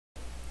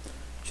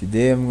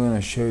Today I'm going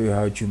to show you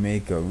how to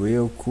make a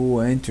real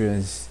cool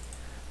entrance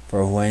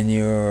for when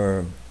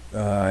you're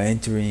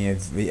entering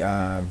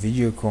a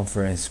video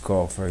conference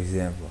call, for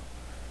example,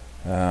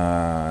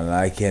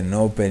 like an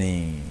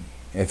opening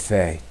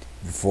effect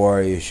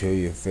before you show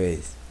your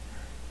face.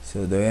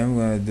 So the way I'm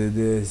going to do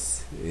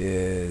this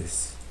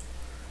is,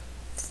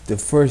 the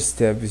first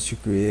step is to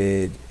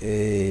create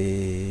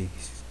a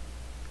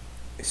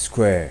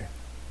square.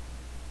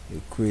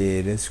 You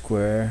create a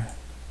square,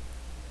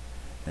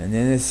 and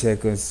then the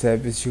second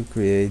step is to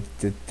create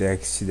the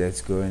text that's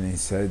going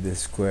inside the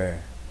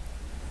square,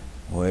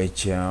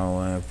 which I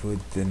want to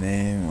put the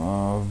name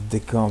of the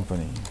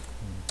company.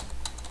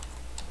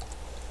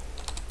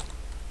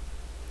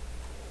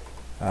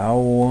 I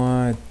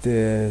want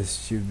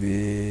this to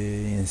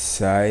be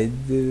inside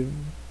the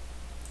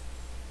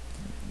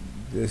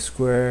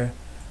square.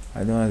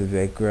 I don't want the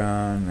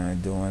background, I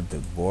don't want the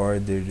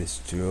border, the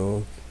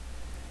stroke.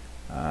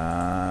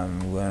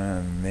 I'm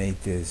gonna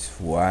make this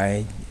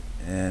white,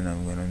 and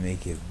I'm gonna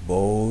make it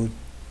bold,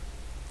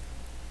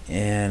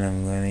 and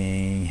I'm gonna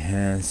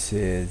enhance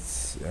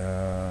its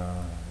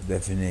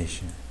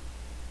definition.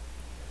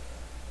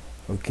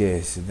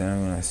 Okay, so then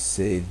I'm gonna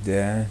save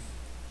that.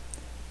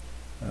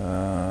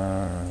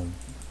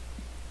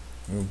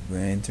 Group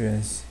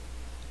entrance,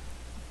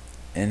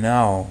 and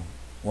now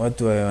what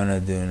do I want to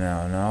do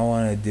now? Now I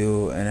want to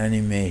do an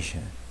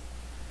animation.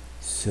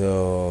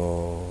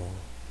 So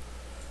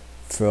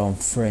from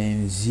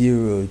frame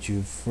 0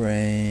 to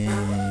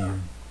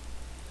frame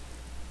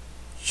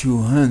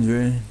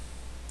 200,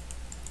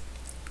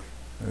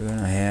 we're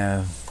gonna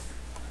have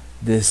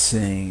this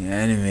thing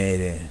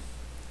animated,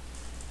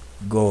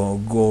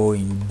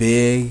 going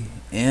big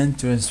and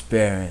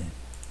transparent.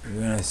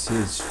 You're gonna see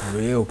it's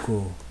real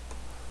cool.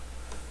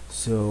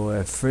 So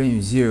at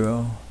frame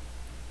 0,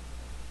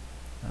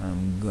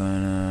 I'm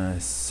gonna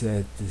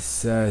set the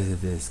size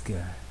of this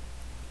guy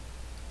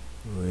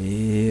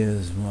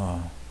real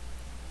small.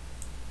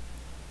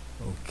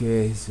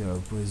 Okay,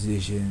 so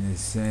position in the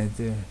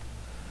center,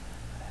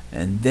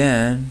 and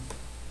then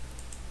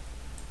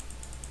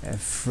at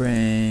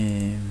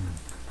frame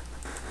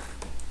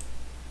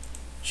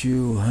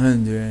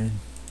 200,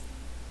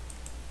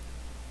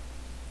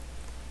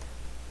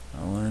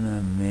 I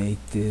wanna make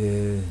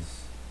this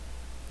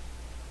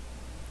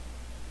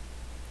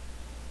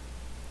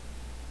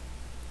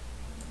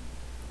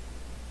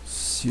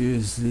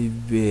seriously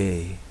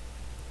big.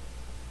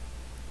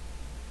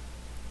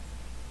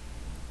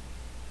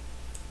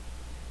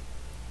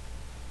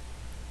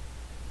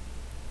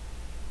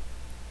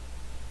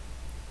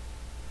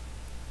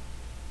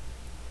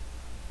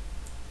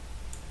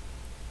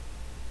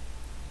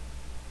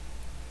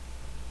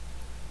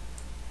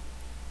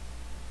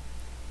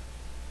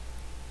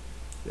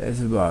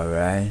 That's about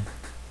right.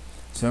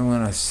 So I'm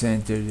going to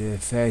center the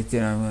effect,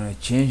 and I'm going to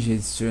change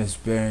its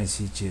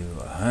transparency to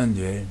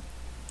 100.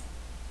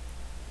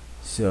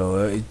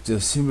 So it will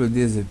simply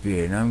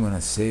disappear. Now I'm going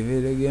to save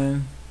it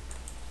again,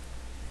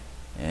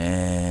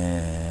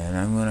 and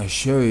I'm going to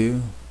show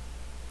you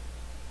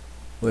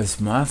with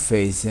my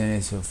face in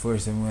it. So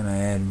first I'm going to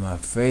add my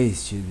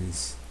face to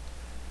this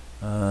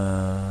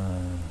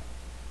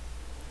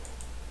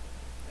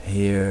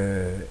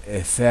here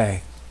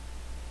effect.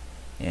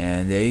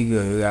 And there you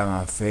go, you got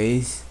my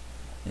face.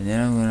 And then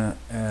I'm gonna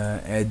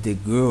add the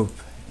group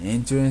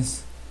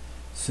entrance.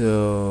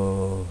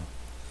 So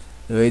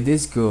the way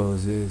this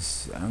goes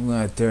is, I'm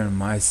gonna turn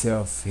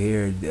myself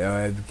here, the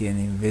webcam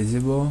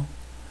invisible,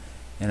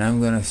 and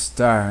I'm gonna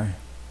start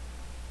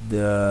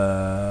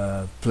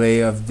the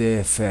play of the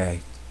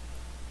effect.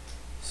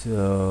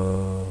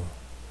 So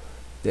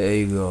there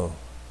you go,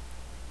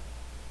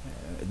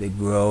 the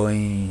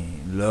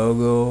growing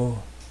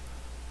logo.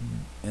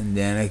 And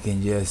then I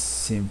can just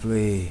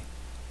simply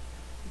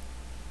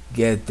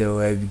get the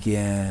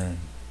webcam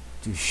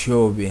to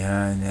show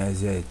behind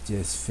as it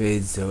just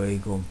fades away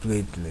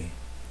completely.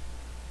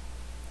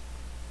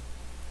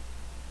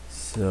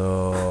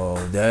 So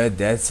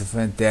that's a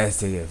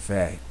fantastic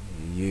effect.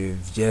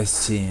 You've just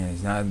seen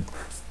it.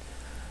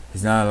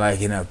 It's not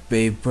like in a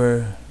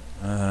paper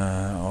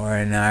or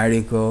an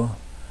article.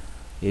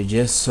 You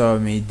just saw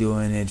me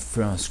doing it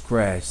from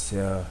scratch.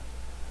 So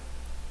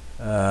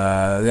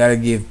I gotta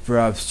give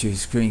props to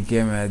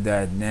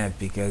ScreenCamera.net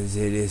because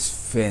it is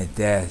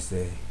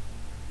fantastic.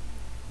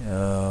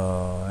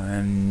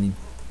 And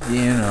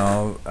you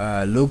know,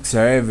 looks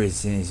are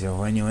everything. So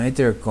when you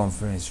enter a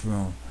conference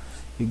room,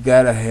 you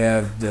gotta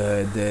have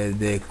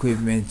the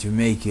equipment to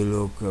make you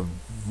look a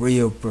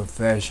real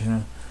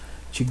professional,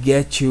 to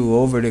get you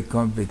over the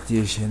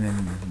competition,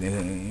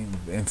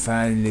 and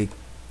finally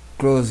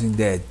closing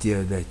that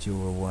deal that you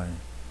were wanting.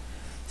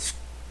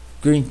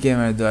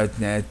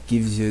 ScreenCamera.net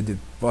gives you the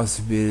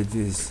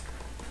possibilities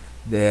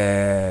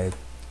that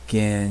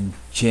can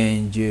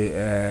change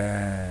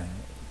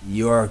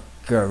your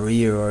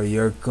career or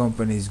your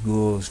company's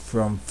goals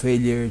from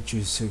failure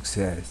to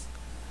success,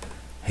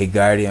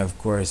 regarding, of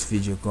course,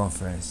 video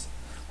conference.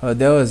 Well,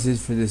 that was it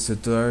for this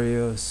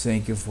tutorial.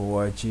 Thank you for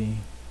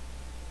watching.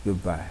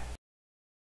 Goodbye.